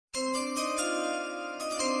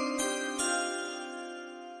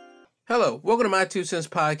Hello, welcome to my 2 cents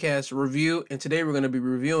podcast review, and today we're going to be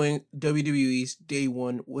reviewing WWE's Day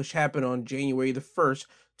 1, which happened on January the 1st,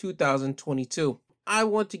 2022. I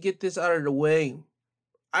want to get this out of the way.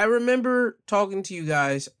 I remember talking to you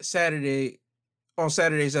guys on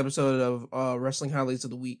Saturday's episode of Wrestling Highlights of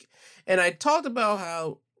the Week, and I talked about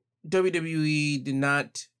how WWE did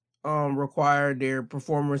not require their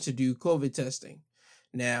performers to do COVID testing.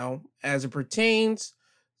 Now, as it pertains,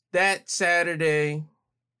 that Saturday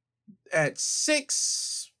at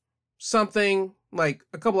 6 something, like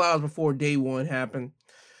a couple hours before Day 1 happened,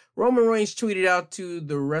 Roman Reigns tweeted out to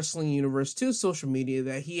the Wrestling Universe to social media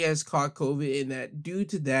that he has caught COVID and that due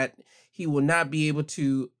to that, he will not be able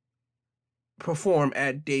to perform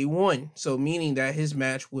at Day 1. So meaning that his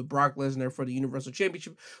match with Brock Lesnar for the Universal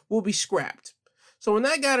Championship will be scrapped. So when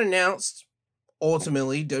that got announced,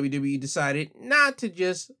 ultimately, WWE decided not to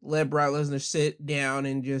just let Brock Lesnar sit down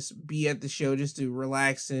and just be at the show just to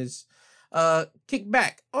relax his kick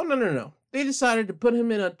back. Oh, no. They decided to put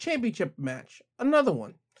him in a championship match, another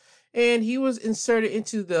one. And he was inserted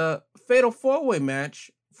into the Fatal 4-Way match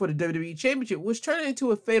for the WWE Championship, which turned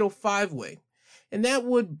into a Fatal 5-Way. And that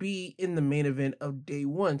would be in the main event of Day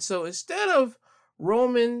 1. So instead of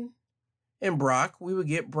Roman and Brock, we would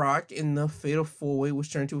get Brock in the Fatal 4-Way,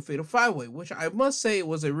 which turned to a Fatal 5-Way, which I must say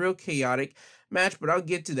was a real chaotic match, but I'll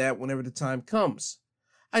get to that whenever the time comes.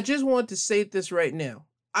 I just want to say this right now.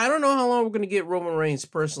 I don't know how long we're going to get Roman Reigns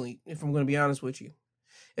personally, if I'm going to be honest with you.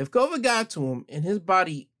 If COVID got to him and his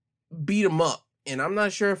body beat him up, and I'm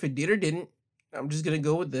not sure if it did or didn't, I'm just going to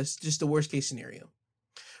go with this, just the worst case scenario.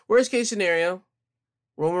 Worst case scenario,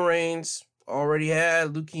 Roman Reigns already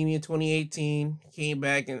had leukemia 2018, came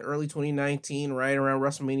back in early 2019, right around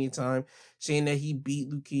WrestleMania time, saying that he beat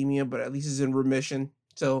leukemia, but at least is in remission.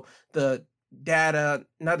 So the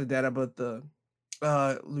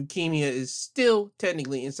leukemia is still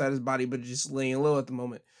technically inside his body, but it's just laying low at the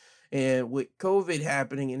moment. And with COVID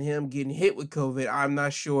happening and him getting hit with COVID, I'm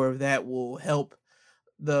not sure if that will help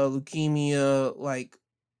the leukemia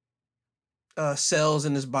cells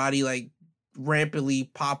in his body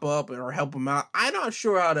rampantly pop up or help him out. I'm not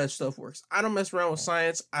sure how that stuff works. I don't mess around with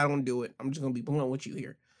science. I don't do it. I'm just gonna be blunt with you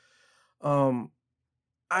here.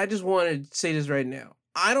 I just want to say this right now.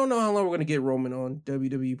 I don't know how long we're gonna get Roman on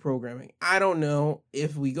WWE programming. I don't know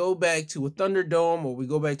if we go back to a Thunderdome or we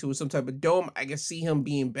go back to some type of dome. I can see him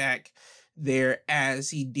being back there as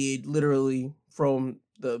he did literally from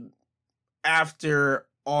the after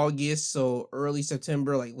August, so early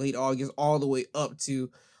September, like late August, all the way up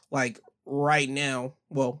to right now.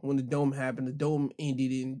 Well, when the dome happened, the dome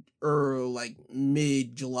ended in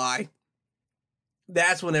mid-July.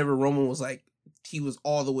 That's whenever Roman was he was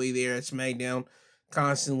all the way there at SmackDown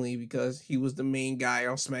constantly because he was the main guy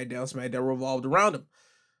on SmackDown. SmackDown revolved around him.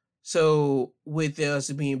 So with us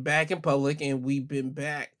being back in public and we've been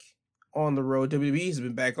back on the road, WWE's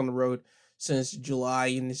been back on the road since July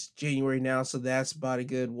and it's January now. So that's about a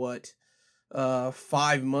good,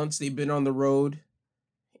 5 months they've been on the road.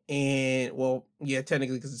 And well, yeah,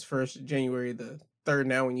 technically because it's 1st January the 3rd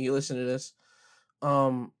now when you listen to this.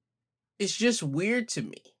 It's just weird to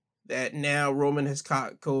me that now Roman has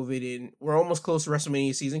caught COVID and we're almost close to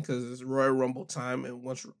WrestleMania season because it's Royal Rumble time. And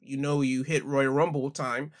once you hit Royal Rumble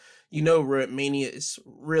time, Mania is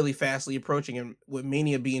really fastly approaching. And with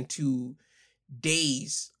Mania being 2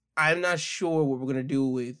 days, I'm not sure what we're going to do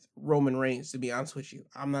with Roman Reigns, to be honest with you.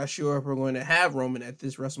 I'm not sure if we're going to have Roman at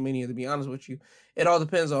this WrestleMania, to be honest with you. It all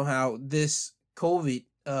depends on how this COVID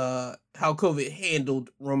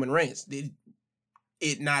handled Roman Reigns. Did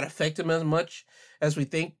it not affect him as much as we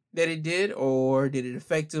think that it did, or did it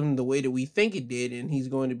affect him the way that we think it did, and he's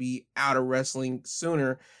going to be out of wrestling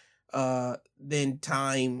sooner than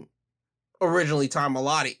time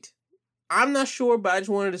allotted? I'm not sure, but I just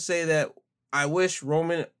wanted to say that I wish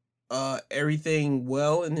Roman everything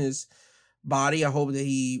well in his body. I hope that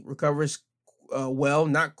he recovers well,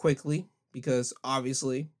 not quickly, because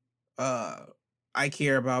obviously I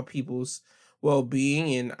care about people's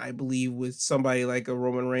well-being, and I believe with somebody like a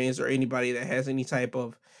Roman Reigns or anybody that has any type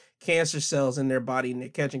of cancer cells in their body and they're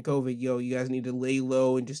catching COVID, you guys need to lay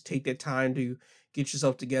low and just take that time to get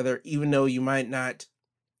yourself together, even though you might not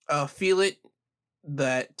feel it.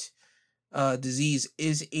 That disease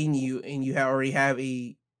is in you and you already have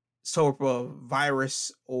a sort of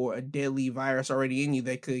virus or a deadly virus already in you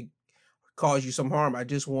that could cause you some harm. I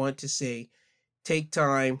just want to say, take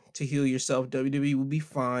time to heal yourself. WWE will be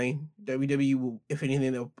fine. WWE will, if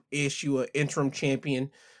anything, they'll issue an interim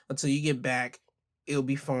champion until you get back. It'll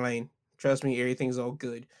be fine. Trust me, everything's all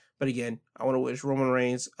good. But again, I want to wish Roman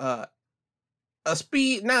Reigns not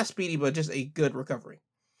speedy, but just a good recovery.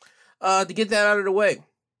 To get that out of the way,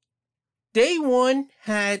 Day one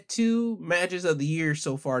had 2 matches of the year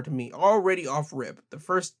so far to me, already off rip. The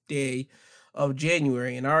first day of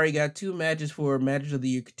January, and I already got 2 matches for matches of the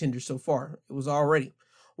year contenders so far. It was already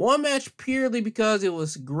one match purely because it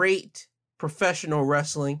was great professional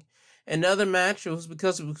wrestling. Another match was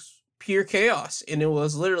because it was pure chaos, and it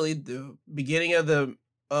was literally the beginning of the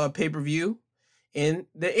pay-per-view and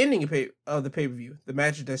the ending of the pay-per-view. The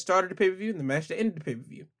match that started the pay-per-view and the match that ended the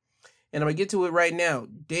pay-per-view. And I'm going to get to it right now.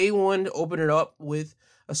 Day one, open it up with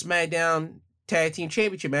a SmackDown Tag Team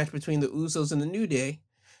Championship match between the Usos and the New Day.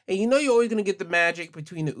 And you know you're always going to get the magic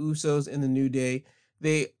between the Usos and the New Day.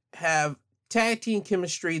 They have tag team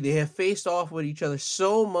chemistry. They have faced off with each other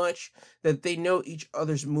so much that they know each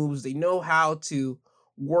other's moves. They know how to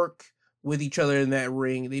work with each other in that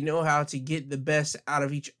ring. They know how to get the best out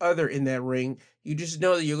of each other in that ring. You just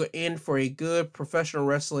know that you're in for a good professional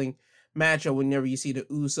wrestling matchup whenever you see the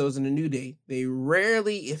Usos and the New Day. They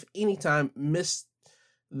rarely, if any time, miss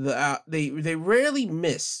they rarely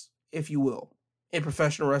miss, if you will, in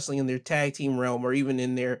professional wrestling in their tag team realm or even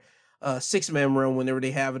in their 6-man realm whenever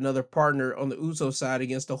they have another partner on the Uso side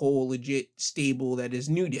against the whole legit stable that is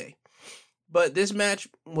New Day. But this match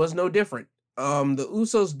was no different. The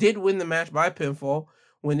Usos did win the match by pinfall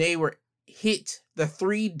when they were hit the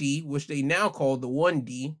 3D, which they now call the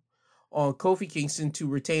 1D, on Kofi Kingston to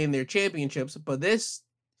retain their championships. But this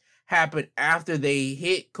happened after they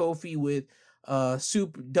hit Kofi with a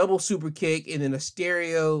double super kick and then a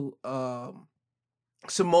stereo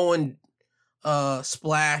Samoan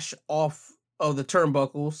splash off of the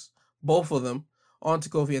turnbuckles, both of them, onto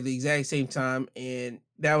Kofi at the exact same time. And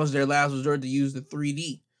that was their last resort to use the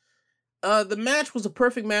 3D. The match was a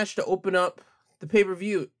perfect match to open up the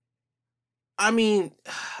pay-per-view. I mean,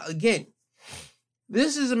 again,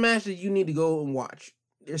 this is a match that you need to go and watch.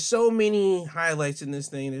 There's so many highlights in this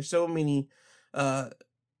thing. There's so many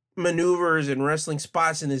maneuvers and wrestling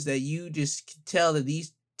spots in this that you just can tell that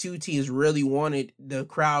these 2 teams really wanted the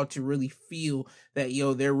crowd to really feel that,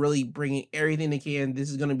 they're really bringing everything they can. This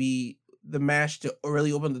is going to be the match to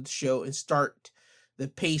really open the show and start the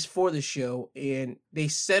pace for the show. And they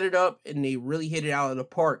set it up and they really hit it out of the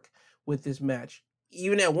park with this match.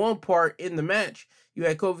 Even at one part in the match, you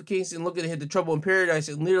had Kofi Kingston looking to hit the Trouble in Paradise,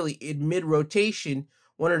 and literally in mid-rotation,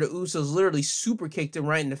 one of the Usos literally super kicked him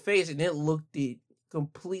right in the face, and it looked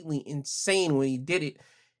completely insane when he did it.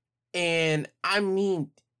 And I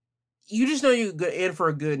mean, you just know you're in for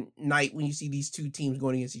a good night when you see these 2 teams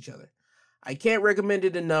going against each other. I can't recommend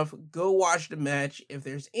it enough. Go watch the match. If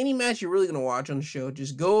there's any match you're really going to watch on the show,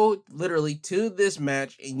 just go literally to this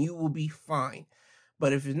match and you will be fine.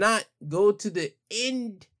 But if it's not, go to the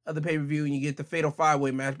end of the pay-per-view and you get the Fatal 5-Way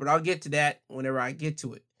match. But I'll get to that whenever I get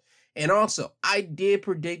to it. And also, I did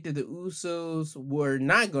predict that the Usos were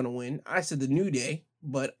not going to win. I said the New Day,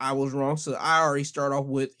 but I was wrong. So I already start off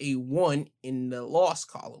with a 1 in the loss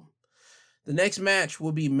column. The next match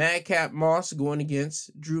will be Madcap Moss going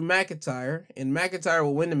against Drew McIntyre. And McIntyre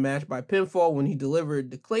will win the match by pinfall when he delivered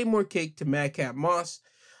the Claymore kick to Madcap Moss.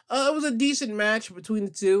 It was a decent match between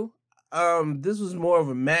the two. This was more of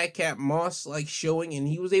a Madcap Moss like showing, and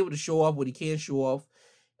he was able to show off what he can show off.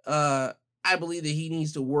 I believe that he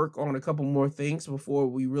needs to work on a couple more things before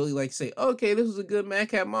we really say, okay, this was a good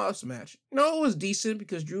Madcap Moss match. No, it was decent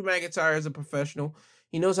because Drew McIntyre is a professional.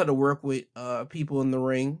 He knows how to work with people in the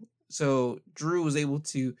ring. So Drew was able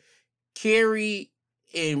to carry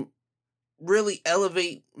and really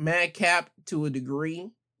elevate Madcap to a degree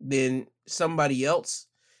than somebody else.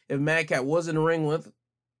 If Madcap was in the ring with,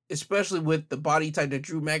 especially with the body type that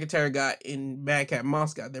Drew McIntyre got and Madcap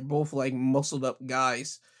Moss got. They're both muscled up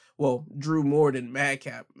guys. Well, Drew more than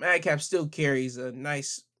Madcap. Madcap still carries a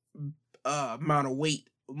nice amount of weight,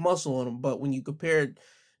 muscle on him. But when you compare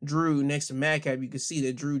Drew next to Madcap, you can see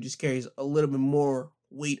that Drew just carries a little bit more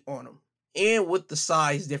weight on him. And with the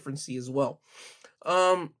size difference as well.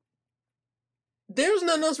 There's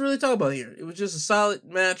nothing else to really talk about here. It was just a solid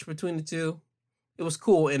match between the two. It was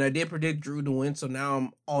cool, and I did predict Drew to win, so now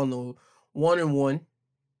I'm on the 1-1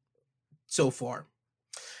 so far.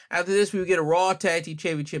 After this, we would get a Raw Tag Team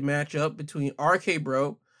Championship matchup between RK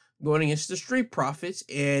Bro going against the Street Profits,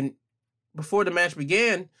 and before the match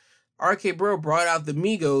began, RK Bro brought out the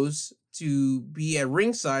Migos to be at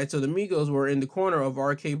ringside, so the Migos were in the corner of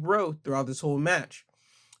RK Bro throughout this whole match.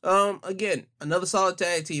 Again, another solid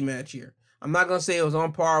tag team match here. I'm not going to say it was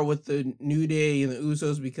on par with the New Day and the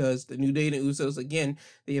Usos because the New Day and the Usos, again,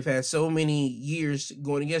 they have had so many years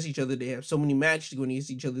going against each other. They have so many matches going against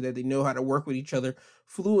each other that they know how to work with each other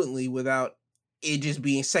fluently without it just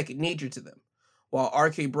being second nature to them. While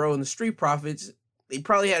RK Bro and the Street Profits, they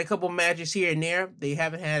probably had a couple matches here and there. They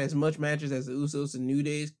haven't had as much matches as the Usos and New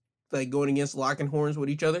Days like going against locking horns with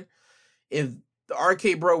each other. If the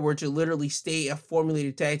RK Bro were to literally stay a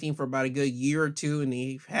formulated tag team for about a good year or two, and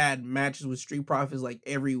they've had matches with Street Profits like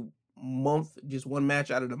every month, just one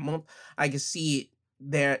match out of the month, I could see it,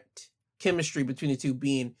 that chemistry between the two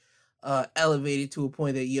being elevated to a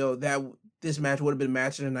point that this match would have been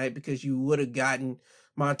match of the night, because you would have gotten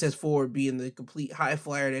Montez Ford being the complete high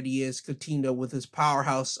flyer that he is, Coutinho with his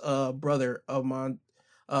powerhouse brother of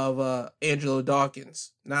Angelo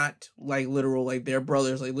Dawkins. Not like literal, like they're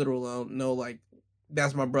brothers, like literal, no, like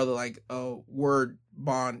that's my brother, like a word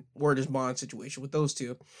is bond situation with those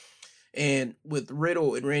two. And with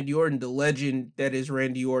Riddle and Randy Orton, the legend that is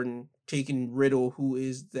Randy Orton taking Riddle, who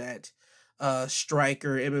is that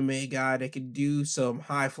striker MMA guy that could do some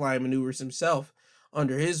high flying maneuvers himself,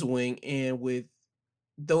 under his wing. And with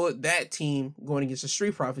that team going against a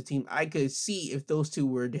Street Profit team, I could see if those two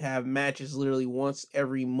were to have matches literally once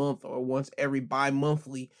every month or once every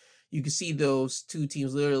bi-monthly, you could see those two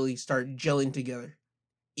teams literally start gelling together.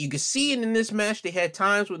 You could see it in this match. They had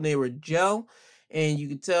times when they were gel, and you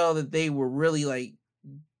could tell that they were really like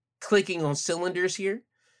clicking on cylinders here.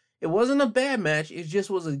 It wasn't a bad match. It just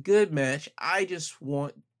was a good match. I just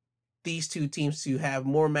want these two teams to have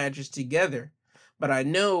more matches together. But I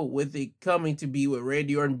know with it coming to be with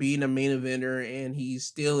Randy Orton being a main eventer, and he's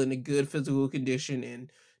still in a good physical condition,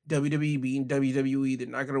 and WWE being WWE, they're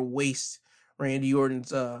not going to waste Randy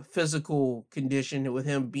Orton's physical condition with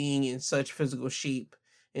him being in such physical shape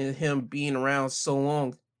and him being around so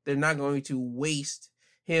long. They're not going to waste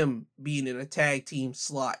him being in a tag team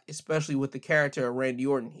slot, especially with the character of Randy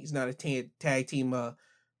Orton. He's not a tag team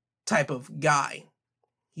type of guy.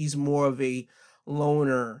 He's more of a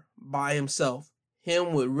loner by himself.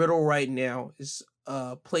 Him with Riddle right now is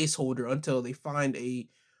a placeholder until they find a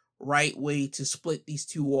right way to split these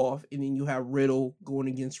two off, and then you have Riddle going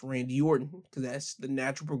against Randy Orton, because that's the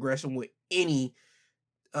natural progression with any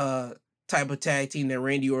type of tag team that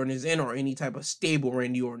Randy Orton is in, or any type of stable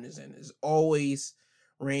Randy Orton is in. Is always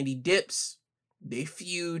Randy dips, they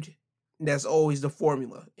feud. That's always the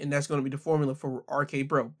formula, and that's going to be the formula for RK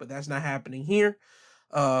Bro. But that's not happening here.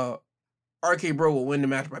 RK Bro will win the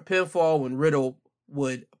match by pinfall when Riddle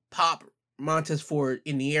would pop Montez Ford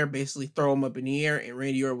in the air, basically throw him up in the air, and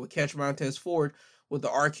Randy Orton would catch Montez Ford with the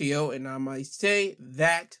RKO. And I might say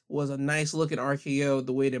that was a nice looking RKO,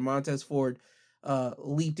 the way that Montez Ford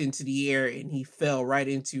leaped into the air and he fell right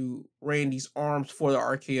into Randy's arms for the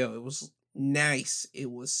RKO. It was nice. It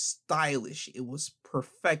was stylish. It was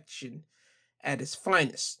perfection at its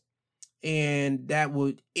finest. And that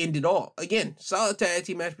would end it all. Again, solid tag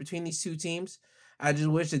team match between these two teams. I just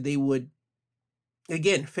wish that they would,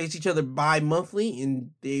 again, face each other bi-monthly,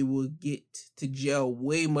 and they would get to gel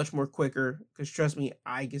way much more quicker. Because trust me,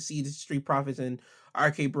 I can see the Street Profits and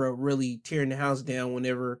RK Bro really tearing the house down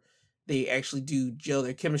whenever they actually do gel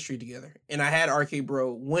their chemistry together. And I had RK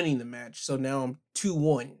Bro winning the match, so now I'm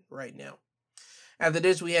 2-1 right now. After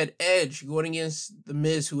this, we had Edge going against The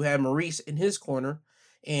Miz, who had Maurice in his corner.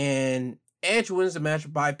 And Edge wins the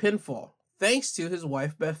match by pinfall, thanks to his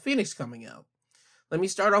wife Beth Phoenix coming out. Let me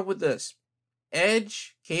start off with this.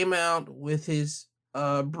 Edge came out with his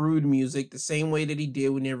Brood music the same way that he did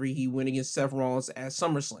whenever he went against Seth Rollins at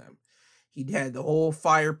SummerSlam. He had the whole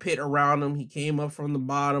fire pit around him. He came up from the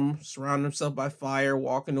bottom, surrounded himself by fire,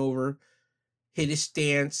 walking over, hit his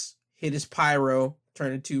stance, hit his pyro,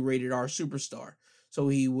 turned into Rated R Superstar. So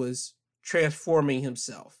he was transforming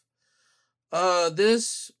himself.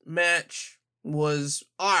 This match was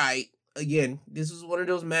alright. Again, this was one of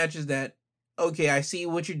those matches that, okay, I see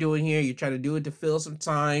what you're doing here. You're trying to do it to fill some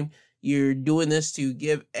time. You're doing this to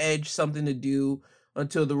give Edge something to do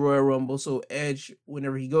until the Royal Rumble. So Edge,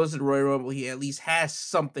 whenever he goes to the Royal Rumble, he at least has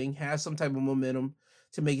some type of momentum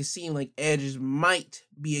to make it seem like Edge might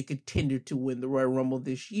be a contender to win the Royal Rumble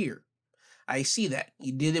this year. I see that.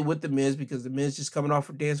 He did it with The Miz because The Miz just coming off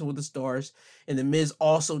of Dancing with the Stars, and The Miz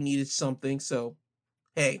also needed something. So,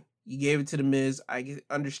 hey, you gave it to The Miz. I can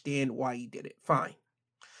understand why you did it. Fine.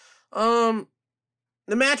 The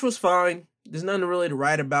match was fine. There's nothing really to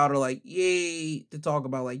write about or like, yay, to talk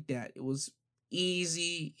about like that. It was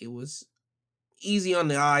easy. It was easy on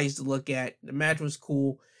the eyes to look at. The match was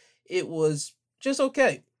cool. It was just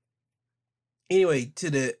okay. Anyway,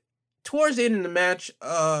 towards the end of the match,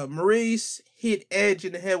 Maurice hit Edge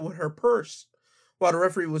in the head with her purse while the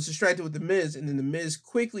referee was distracted with The Miz, and then The Miz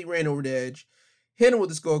quickly ran over to Edge, hit him with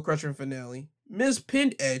the Skull Crusher and finale. Miz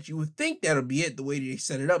pinned Edge. You would think that'll be it, the way they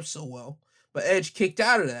set it up so well, but Edge kicked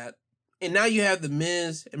out of that, and now you have The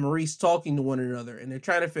Miz and Maurice talking to one another, and they're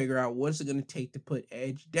trying to figure out what's it going to take to put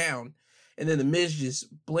Edge down, and then The Miz just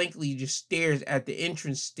blankly just stares at the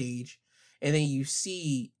entrance stage, and then you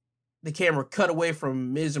see the camera cut away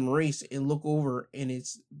from Miz and Maurice and look over, and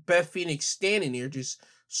it's Beth Phoenix standing there just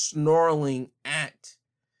snarling at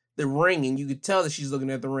the ring, and you could tell that she's looking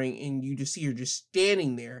at the ring, and you just see her just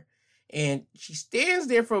standing there, and she stands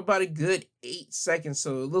there for about a good 8 seconds,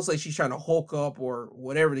 so it looks like she's trying to hulk up or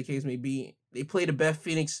whatever the case may be. They play the Beth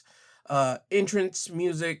Phoenix entrance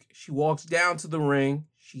music. She walks down to the ring.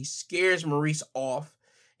 She scares Maurice off.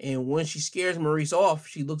 And when she scares Maurice off,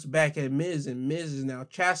 she looks back at Miz, and Miz is now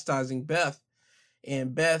chastising Beth.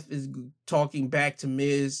 And Beth is talking back to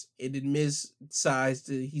Miz, and then Miz decides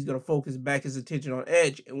that he's going to focus back his attention on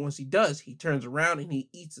Edge. And once he does, he turns around and he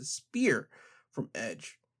eats a spear from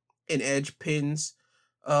Edge. And Edge pins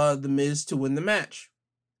the Miz to win the match.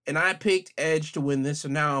 And I picked Edge to win this, so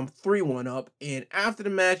now I'm 3-1 up. And after the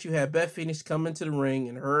match, you have Beth Phoenix come into the ring,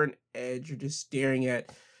 and her and Edge are just staring at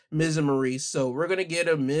Miz and Maurice. So we're going to get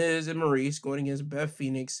a Miz and Maurice going against Beth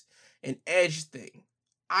Phoenix and Edge thing.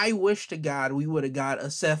 I wish to God we would have got a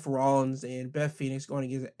Seth Rollins and Beth Phoenix going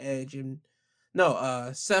against Edge.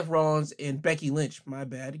 Seth Rollins and Becky Lynch, my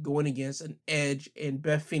bad, going against an Edge and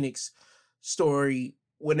Beth Phoenix story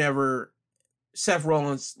whenever Seth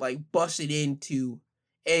Rollins busted into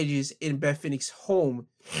Edge's in Beth Phoenix home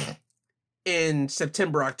in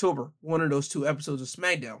September, October, one of those 2 episodes of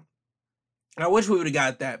SmackDown. I wish we would have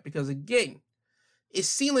got that, because again, it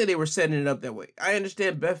seemed like they were setting it up that way. I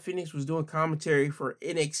understand Beth Phoenix was doing commentary for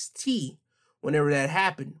NXT whenever that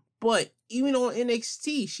happened, but even on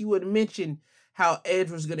NXT, she would mention how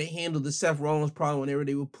Edge was going to handle the Seth Rollins problem whenever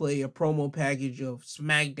they would play a promo package of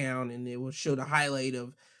SmackDown, and it would show the highlight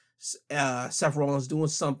of Seth Rollins doing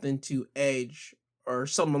something to Edge or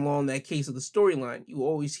something along that case of the storyline. You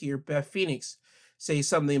always hear Beth Phoenix say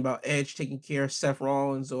something about Edge taking care of Seth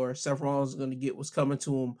Rollins, or Seth Rollins is going to get what's coming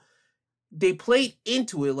to him. They played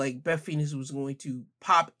into it like Beth Phoenix was going to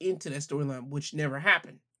pop into that storyline, which never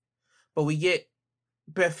happened. But we get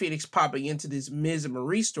Beth Phoenix popping into this Miz and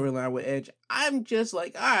Maurice storyline with Edge. I'm just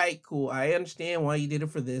like, all right, cool. I understand why you did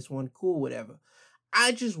it for this one. Cool, whatever.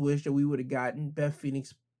 I just wish that we would have gotten Beth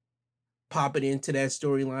Phoenix popping into that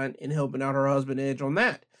storyline and helping out her husband Edge on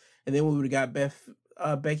that. And then we would have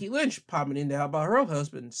got Becky Lynch popping in to help out her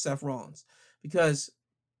husband, Seth Rollins. Because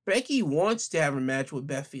Becky wants to have a match with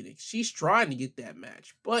Beth Phoenix. She's trying to get that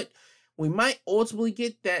match. But we might ultimately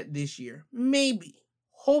get that this year. Maybe.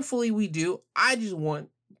 Hopefully we do. I just want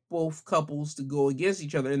both couples to go against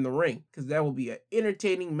each other in the ring, because that will be an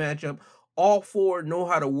entertaining matchup. All 4 know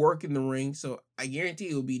how to work in the ring, so I guarantee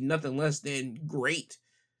it will be nothing less than great.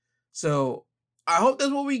 So I hope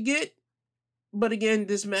that's what we get. But again,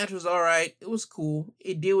 this match was all right. It was cool.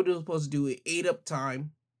 It did what it was supposed to do. It ate up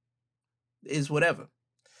time. Is whatever.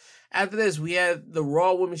 After this, we had the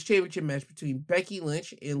Raw Women's Championship match between Becky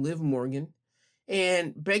Lynch and Liv Morgan.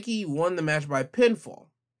 And Becky won the match by pinfall.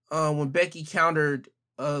 When Becky countered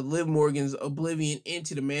Liv Morgan's Oblivion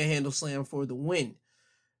into the Manhandle Slam for the win.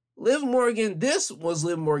 This was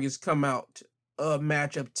Liv Morgan's come out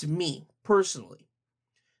matchup to me, personally.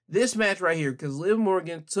 This match right here, because Liv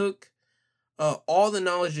Morgan took all the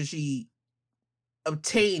knowledge that she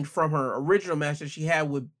obtained from her original match that she had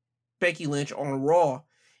with Becky Lynch on Raw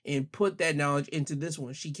and put that knowledge into this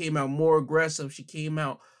one. She came out more aggressive. She came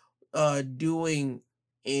out doing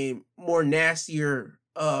a more nastier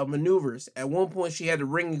maneuvers. At one point, she had the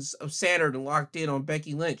rings of Saturn locked in on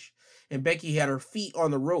Becky Lynch, and Becky had her feet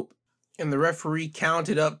on the rope. And the referee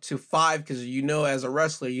counted up to 5, because as a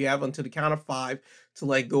wrestler, you have until the count of 5 to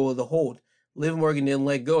let go of the hold. Liv Morgan didn't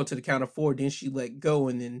let go until the count of 4, then she let go,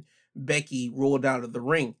 and then Becky rolled out of the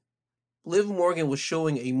ring. Liv Morgan was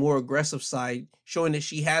showing a more aggressive side, showing that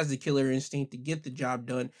she has the killer instinct to get the job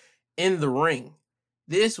done in the ring.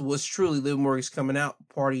 This was truly Liv Morgan's coming out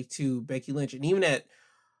party to Becky Lynch. And even at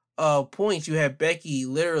points, you have Becky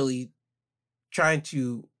literally trying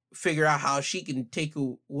to figure out how she can take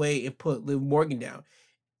away and put Liv Morgan down.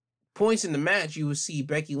 Points in the match, you would see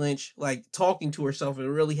Becky Lynch talking to herself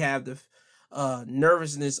and really have the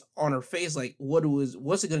nervousness on her face,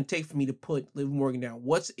 what's it going to take for me to put Liv Morgan down?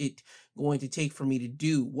 What's it going to take for me to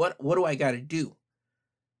do? What do I got to do?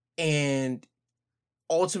 And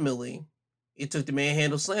ultimately, it took the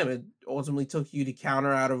Manhandle Slam. It ultimately took you to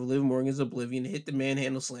counter out of Liv Morgan's Oblivion, to hit the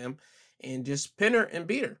Manhandle Slam, and just pin her and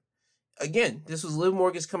beat her. Again, this was Liv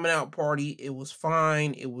Morgan's coming out party. It was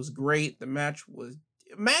fine. It was great. The match was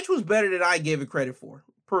better than I gave it credit for.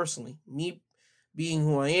 Personally, me being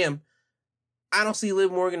who I am, I don't see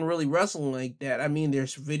Liv Morgan really wrestling like that. I mean,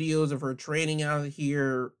 there's videos of her training out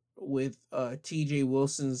here with TJ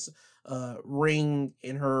Wilson's ring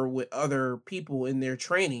and her with other people in their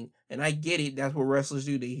training. And I get it. That's what wrestlers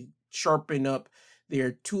do. They sharpen up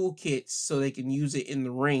their toolkits so they can use it in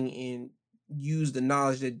the ring and use the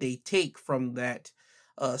knowledge that they take from that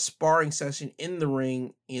sparring session in the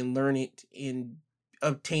ring and learn it and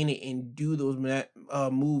obtain it and do those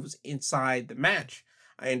moves inside the match.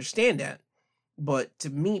 I understand that. But to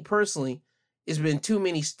me personally, it's been too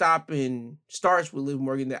many stop and starts with Liv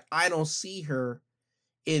Morgan that I don't see her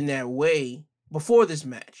in that way before this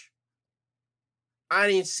match. I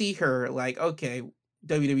didn't see her like, okay,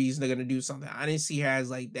 WWE's not gonna do something. I didn't see her as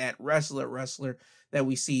like that wrestler that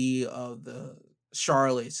we see of the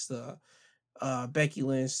Charlottes, the Becky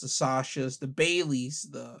Lynch, the Sashas, the Baileys,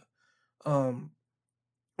 the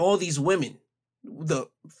all these women, the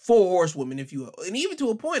 4 horsewomen, if you will, and even to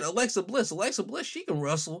a point, Alexa Bliss. Alexa Bliss, she can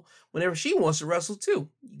wrestle whenever she wants to wrestle too.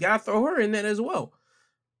 You gotta throw her in that as well.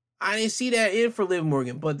 I didn't see that in for Liv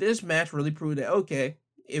Morgan, but this match really proved that okay,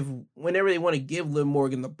 if whenever they want to give Liv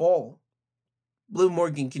Morgan the ball, Liv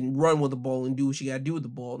Morgan can run with the ball and do what she gotta do with the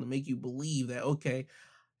ball to make you believe that okay,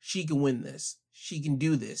 she can win this, she can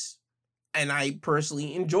do this, and I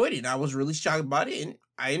personally enjoyed it. I was really shocked about it, and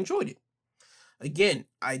I enjoyed it. Again,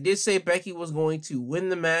 I did say Becky was going to win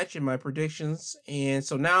the match in my predictions, and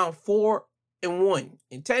so now 4-1.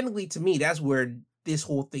 And technically, to me, that's where this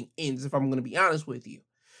whole thing ends, if I'm going to be honest with you.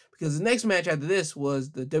 Because the next match after this was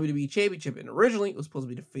the WWE Championship, and originally it was supposed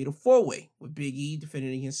to be the Fatal 4-Way, with Big E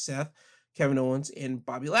defending against Seth, Kevin Owens, and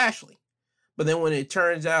Bobby Lashley. But then when it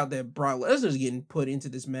turns out that Brock Lesnar's getting put into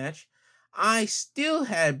this match, I still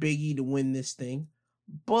had Big E to win this thing,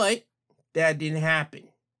 but that didn't happen.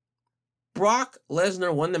 Brock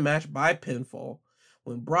Lesnar won the match by pinfall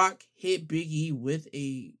when Brock hit Big E with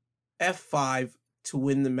a F5 to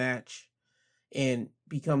win the match and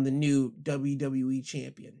become the new WWE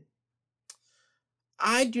champion.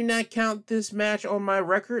 I do not count this match on my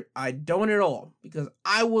record. I don't at all, because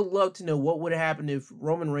I would love to know what would have happened if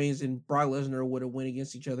Roman Reigns and Brock Lesnar would have went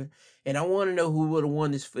against each other. And I want to know who would have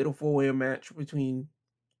won this Fatal 4-Way match between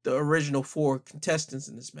the original 4 contestants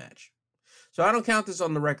in this match. So I don't count this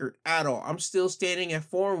on the record at all. I'm still standing at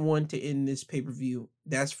 4-1 to end this pay-per-view.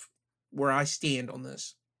 That's where I stand on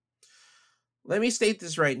this. Let me state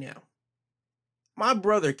this right now. My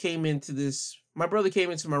brother came into my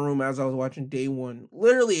room as I was watching day 1.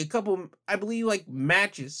 Literally a couple, I believe like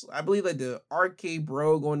matches. I believe like the Arcade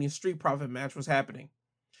Bro going to Street Profit match was happening.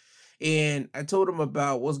 And I told him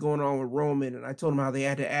about what's going on with Roman. And I told him how they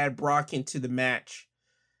had to add Brock into the match.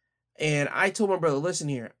 And I told my brother, listen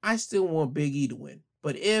here, I still want Big E to win.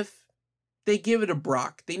 But if they give it to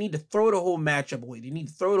Brock, they need to throw the whole matchup away. They need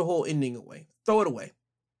to throw the whole ending away. Throw it away.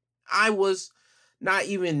 I was not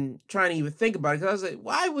even trying to even think about it, because I was like,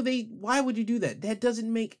 why would you do that? That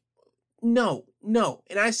doesn't make, no.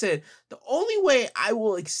 And I said, the only way I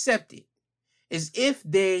will accept it is if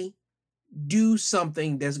they do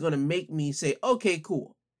something that's going to make me say, okay,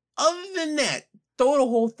 cool. Other than that, throw the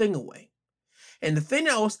whole thing away. And the thing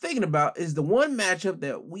that I was thinking about is the one matchup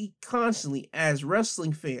that we constantly, as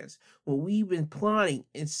wrestling fans, what we've been plotting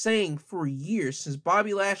and saying for years since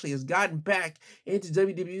Bobby Lashley has gotten back into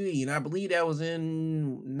WWE, and I believe that was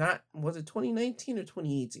was it 2019 or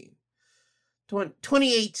 2018?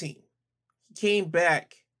 2018. He came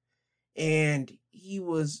back and he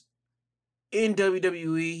was in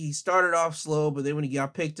WWE. He started off slow, but then when he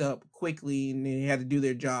got picked up quickly and they had to do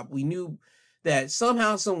their job, we knew that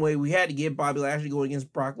somehow, some way, we had to get Bobby Lashley going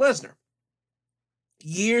against Brock Lesnar.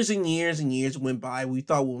 Years and years and years went by. We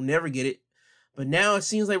thought we'll never get it. But now it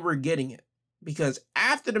seems like we're getting it. Because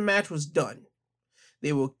after the match was done,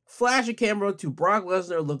 they will flash a camera to Brock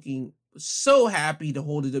Lesnar looking so happy to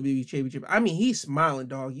hold the WWE Championship. I mean, he's smiling,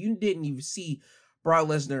 dog. You didn't even see Brock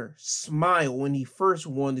Lesnar smile when he first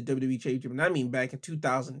won the WWE Championship. And I mean back in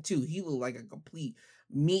 2002. He looked like a complete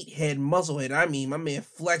meathead, musclehead. I mean, my man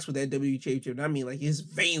flexed with that WWE Championship. I mean, like, his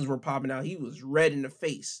veins were popping out. He was red in the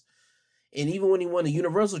face. And even when he won the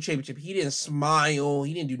Universal Championship, he didn't smile.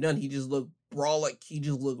 He didn't do nothing. He just looked brolic. He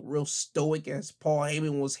just looked real stoic as Paul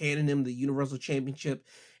Heyman was handing him the Universal Championship.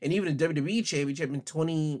 And even the WWE Championship in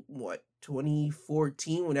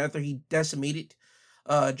 2014, when after he decimated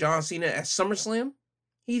John Cena at SummerSlam,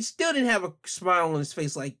 he still didn't have a smile on his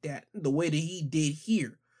face like that, the way that he did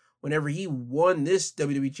here. Whenever he won this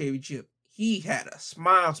WWE Championship, he had a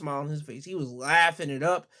smile on his face. He was laughing it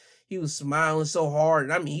up. He was smiling so hard.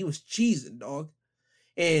 And I mean, he was cheesing, dog.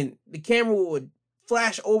 And the camera would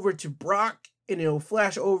flash over to Brock, and it'll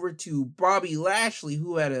flash over to Bobby Lashley,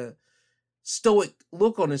 who had a stoic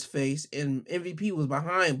look on his face, and MVP was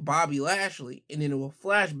behind Bobby Lashley. And then it will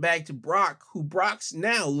flash back to Brock, who Brock's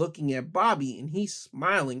now looking at Bobby, and he's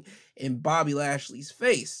smiling in Bobby Lashley's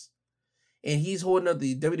face. And he's holding up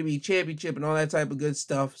the WWE Championship and all that type of good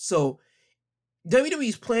stuff. So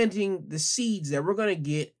WWE's planting the seeds that we're going to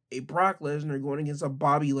get a Brock Lesnar going against a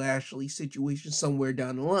Bobby Lashley situation somewhere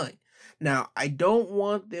down the line. Now, I don't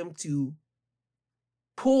want them to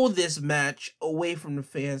pull this match away from the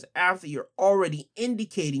fans after you're already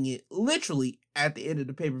indicating it literally at the end of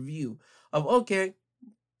the pay-per-view of, okay,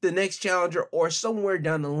 the next challenger or somewhere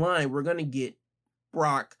down the line, we're going to get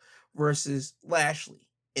Brock versus Lashley.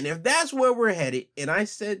 And if that's where we're headed, and I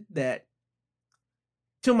said that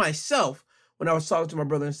to myself when I was talking to my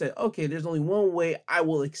brother and said, okay, there's only one way I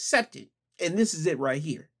will accept it. And this is it right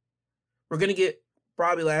here. We're going to get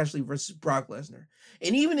Bobby Lashley versus Brock Lesnar.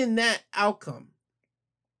 And even in that outcome,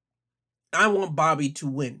 I want Bobby to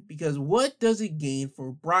win, because what does it gain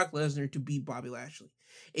for Brock Lesnar to beat Bobby Lashley?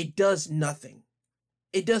 It does nothing.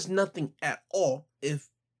 It does nothing at all if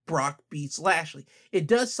Brock beats Lashley. It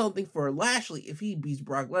does something for Lashley if he beats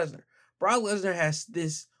Brock Lesnar. Brock Lesnar has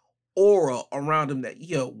this aura around him that,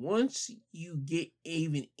 once you get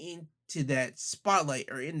even into that spotlight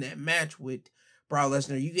or in that match with Brock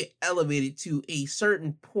Lesnar, you get elevated to a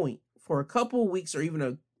certain point for a couple of weeks or even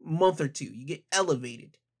a month or two. You get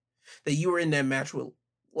elevated that you were in that match with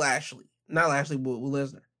Lashley. Not Lashley, but with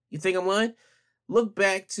Lesnar. You think I'm lying? Look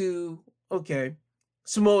back to,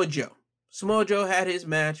 Samoa Joe. Samoa Joe had his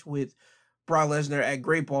match with Brock Lesnar at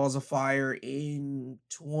Great Balls of Fire in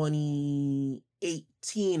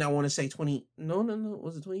 2018. I want to say was it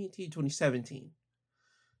 2018? 2017.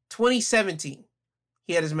 2017.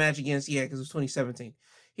 He had his match against, because it was 2017.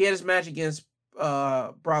 He had his match against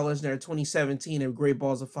Brock Lesnar in 2017 at Great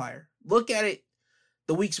Balls of Fire. Look at it,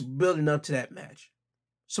 the weeks building up to that match.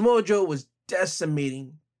 Samoa Joe was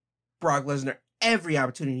decimating Brock Lesnar every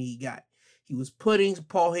opportunity he got. He was putting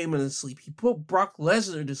Paul Heyman to sleep. He put Brock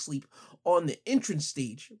Lesnar to sleep on the entrance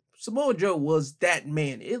stage. Samoa Joe was that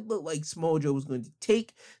man. It looked like Samoa Joe was going to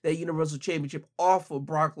take that Universal Championship off of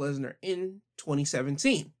Brock Lesnar in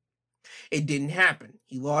 2017. It didn't happen.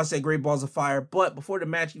 He lost at Great Balls of Fire, but before the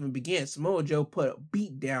match even began, Samoa Joe put a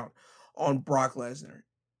beat down on Brock Lesnar.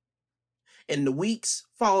 And the weeks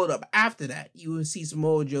followed up after that, you would see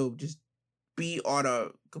Samoa Joe just be on a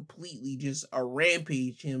completely just a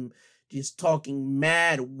rampage, him just talking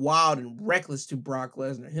mad, wild, and reckless to Brock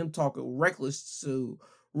Lesnar, him talking reckless to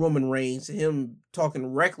Roman Reigns, him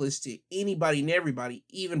talking reckless to anybody and everybody,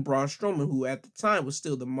 even Braun Strowman, who at the time was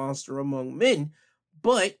still the monster among men,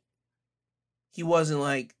 but he wasn't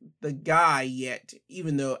like the guy yet,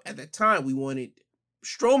 even though at the time we wanted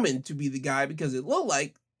Strowman to be the guy because it looked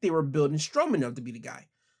like they were building Strowman up to be the guy.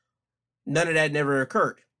 None of that never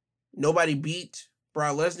occurred. Nobody beat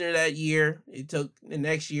Brock Lesnar that year. It took the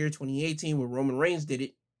next year, 2018, when Roman Reigns did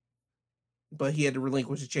it. But he had to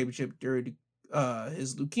relinquish the championship during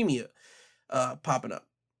his leukemia popping up.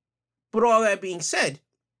 But all that being said,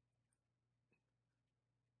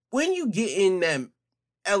 when you get in that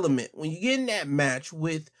element, when you get in that match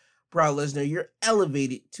with Brock Lesnar, you're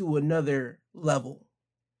elevated to another level.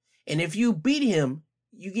 And if you beat him,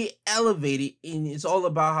 you get elevated, and it's all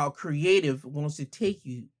about how creative wants to take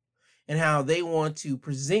you and how they want to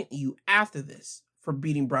present you after this for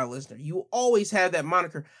beating Brock Lesnar. You always have that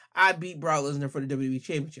moniker, I beat Brock Lesnar for the WWE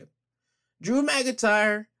Championship. Drew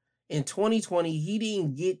McIntyre in 2020, he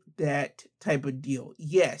didn't get that type of deal.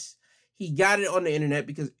 Yes, he got it on the internet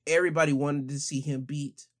because everybody wanted to see him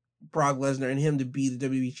beat Brock Lesnar and him to be the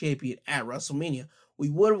WWE Champion at WrestleMania. We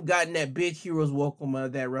would have gotten that big Heroes Welcome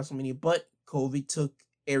at that WrestleMania, but COVID took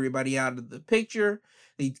everybody out of the picture.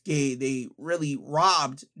 They really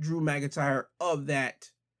robbed Drew McIntyre of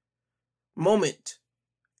that moment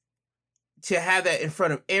to have that in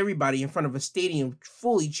front of everybody, in front of a stadium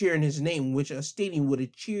fully cheering his name, which a stadium would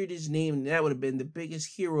have cheered his name, and that would have been the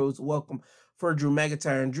biggest Heroes Welcome for Drew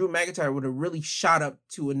McIntyre. And Drew McIntyre would have really shot up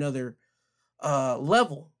to another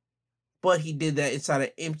level. But he did that inside an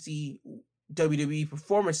empty WWE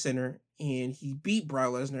Performance Center, and he beat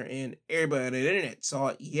Brock Lesnar, and everybody on the internet saw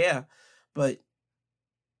it. Yeah, but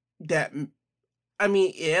it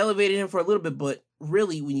elevated him for a little bit, but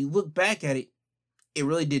really, when you look back at it, it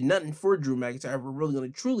really did nothing for Drew McIntyre. If we're really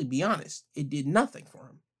going to truly be honest, it did nothing for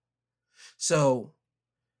him. So,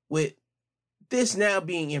 with this now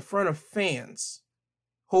being in front of fans,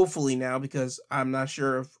 hopefully now, because I'm not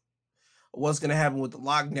sure if what's going to happen with the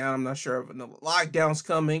lockdown. I'm not sure if another lockdown's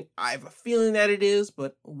coming. I have a feeling that it is,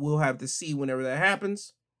 but we'll have to see whenever that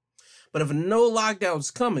happens. But if no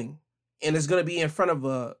lockdown's coming and it's going to be in front of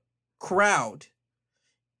a crowd,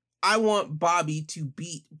 I want Bobby to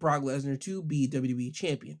beat Brock Lesnar to be WWE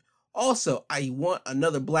Champion. Also, I want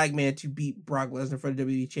another black man to beat Brock Lesnar for the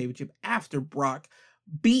WWE Championship after Brock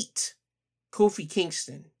beat Kofi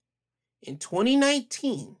Kingston in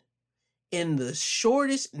 2019 in the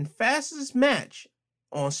shortest and fastest match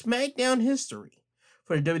on SmackDown history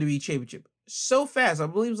for the WWE Championship. So fast, I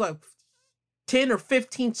believe it was like 10 or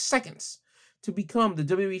 15 seconds to become the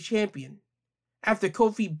WWE Champion. After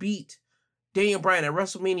Kofi beat Daniel Bryan at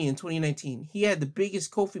WrestleMania in 2019. He had the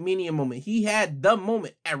biggest Kofi Mania moment. He had the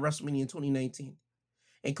moment at WrestleMania in 2019.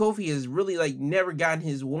 And Kofi has really never gotten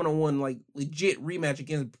his one-on-one legit rematch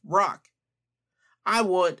against Brock. I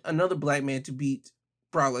want another black man to beat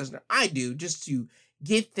Brock Lesnar. I do, just to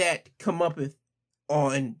get that comeuppance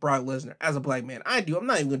on Brock Lesnar as a black man. I do. I'm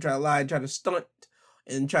not even going to try to lie and try to stunt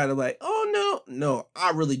and try to oh no. No,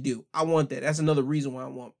 I really do. I want that. That's another reason why I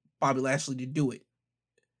want Bobby Lashley to do it.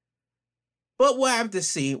 But we'll have to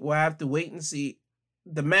see. We'll have to wait and see.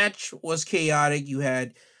 The match was chaotic. You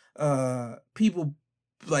had people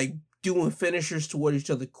doing finishers toward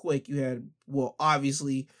each other quick. You had,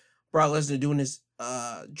 obviously, Brock Lesnar doing his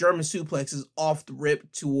German suplexes off the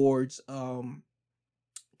rip towards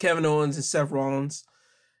Kevin Owens and Seth Rollins.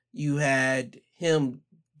 You had him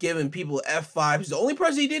giving people F5. He's the only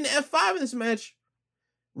person he did an F5 in this match.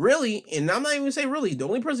 Really, and I'm not even going to say really, the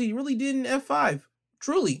only person he really did an F5,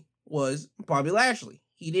 truly, was Bobby Lashley.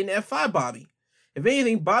 He didn't F5 Bobby. If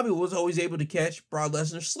anything, Bobby was always able to catch Brock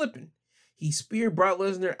Lesnar slipping. He speared Brock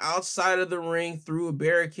Lesnar outside of the ring through a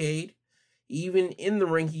barricade. Even in the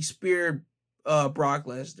ring, he speared Brock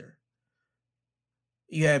Lesnar.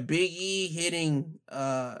 You had Big E hitting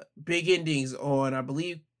big endings on, I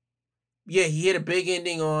believe, he hit a big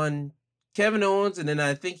ending on Kevin Owens, and then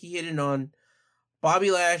I think he hit it on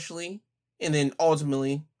Bobby Lashley, and then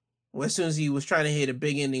ultimately, as soon as he was trying to hit a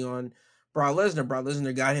big ending on Brock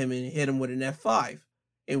Lesnar got him and hit him with an F5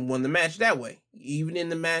 and won the match that way. Even in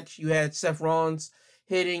the match, you had Seth Rollins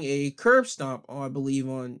hitting a curb stomp, I believe,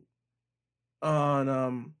 on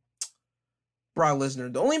Brock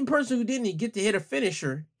Lesnar. The only person who didn't get to hit a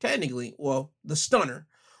finisher, technically, the stunner,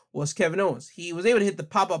 was Kevin Owens. He was able to hit the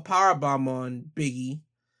pop-up powerbomb on Big E,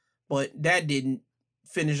 but that didn't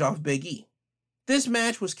finish off Big E. This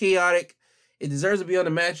match was chaotic. It deserves to be on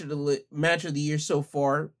the match of the year so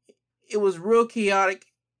far. It was real chaotic.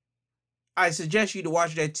 I suggest you to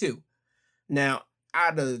watch that too. Now,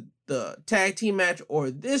 out of the tag team match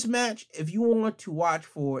or this match, if you want to watch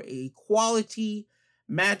for a quality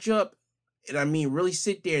matchup, and I mean really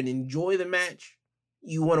sit there and enjoy the match,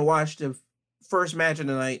 you want to watch the first match of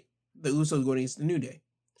the night, the Usos going against the New Day.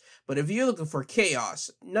 But if you're looking for chaos,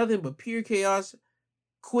 nothing but pure chaos,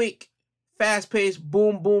 quick, fast-paced,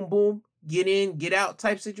 boom, boom, boom, get in, get out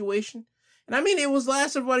type situation. And I mean, it was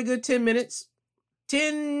lasted about a good 10 minutes,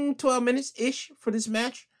 10, 12 minutes-ish for this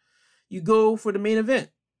match. You go for the main event.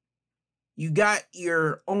 You got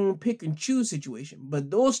your own pick and choose situation. But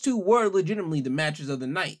those two were legitimately the matches of the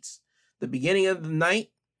nights. The beginning of the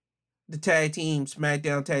night, the tag team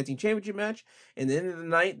SmackDown Tag Team Championship match, and the end of the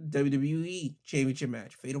night, the WWE Championship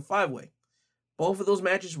match, Fatal 5-Way. Both of those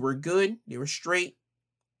matches were good. They were straight.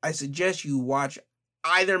 I suggest you watch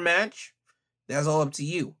either match. That's all up to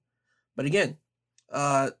you. But again,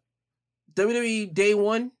 WWE Day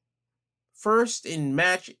 1, first in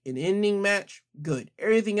match, an ending match, good.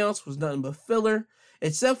 Everything else was nothing but filler,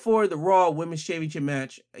 except for the Raw Women's Championship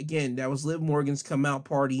match. Again, that was Liv Morgan's come out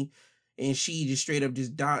party. And she just straight up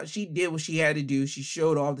she did what she had to do. She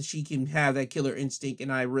showed off that she can have that killer instinct.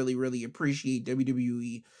 And I really, really appreciate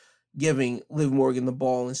WWE giving Liv Morgan the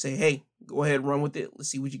ball and say, hey, go ahead and run with it. Let's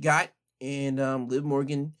see what you got. And Liv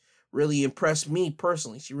Morgan really impressed me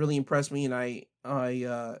personally. She really impressed me. And I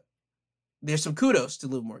there's some kudos to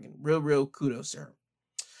Liv Morgan. Real kudos to her.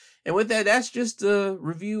 And with that, that's just a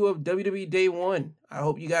review of WWE Day 1. I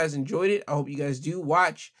hope you guys enjoyed it. I hope you guys do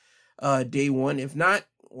watch Day 1. If not,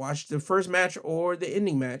 watch the first match or the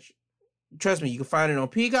ending match. Trust me, you can find it on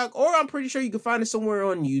Peacock, or I'm pretty sure you can find it somewhere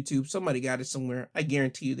on YouTube. Somebody got it somewhere. I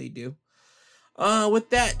guarantee you they do. With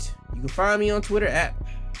that, you can find me on Twitter at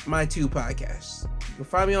My2Podcast. You can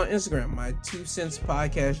find me on Instagram, My 2 Cents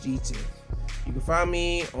Podcast G2. You can find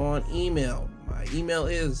me on email. My email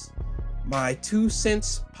is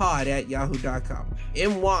my2centspod@yahoo.com.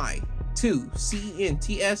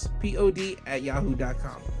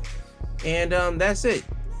 my2centspod@yahoo.com. And that's it.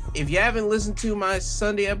 If you haven't listened to my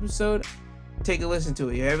Sunday episode, take a listen to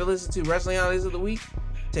it. If you haven't listened to Wrestling Holidays of the Week,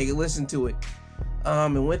 take a listen to it.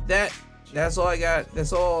 And with that, that's all I got.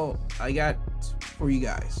 That's all I got for you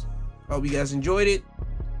guys. Hope you guys enjoyed it.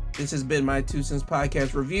 This has been My 2 Cents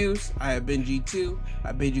Podcast Reviews. I have been G2.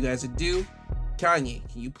 I bid you guys adieu. Kanye,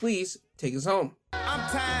 can you please take us home? I'm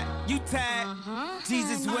tired, you tired,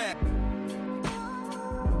 Jesus wept.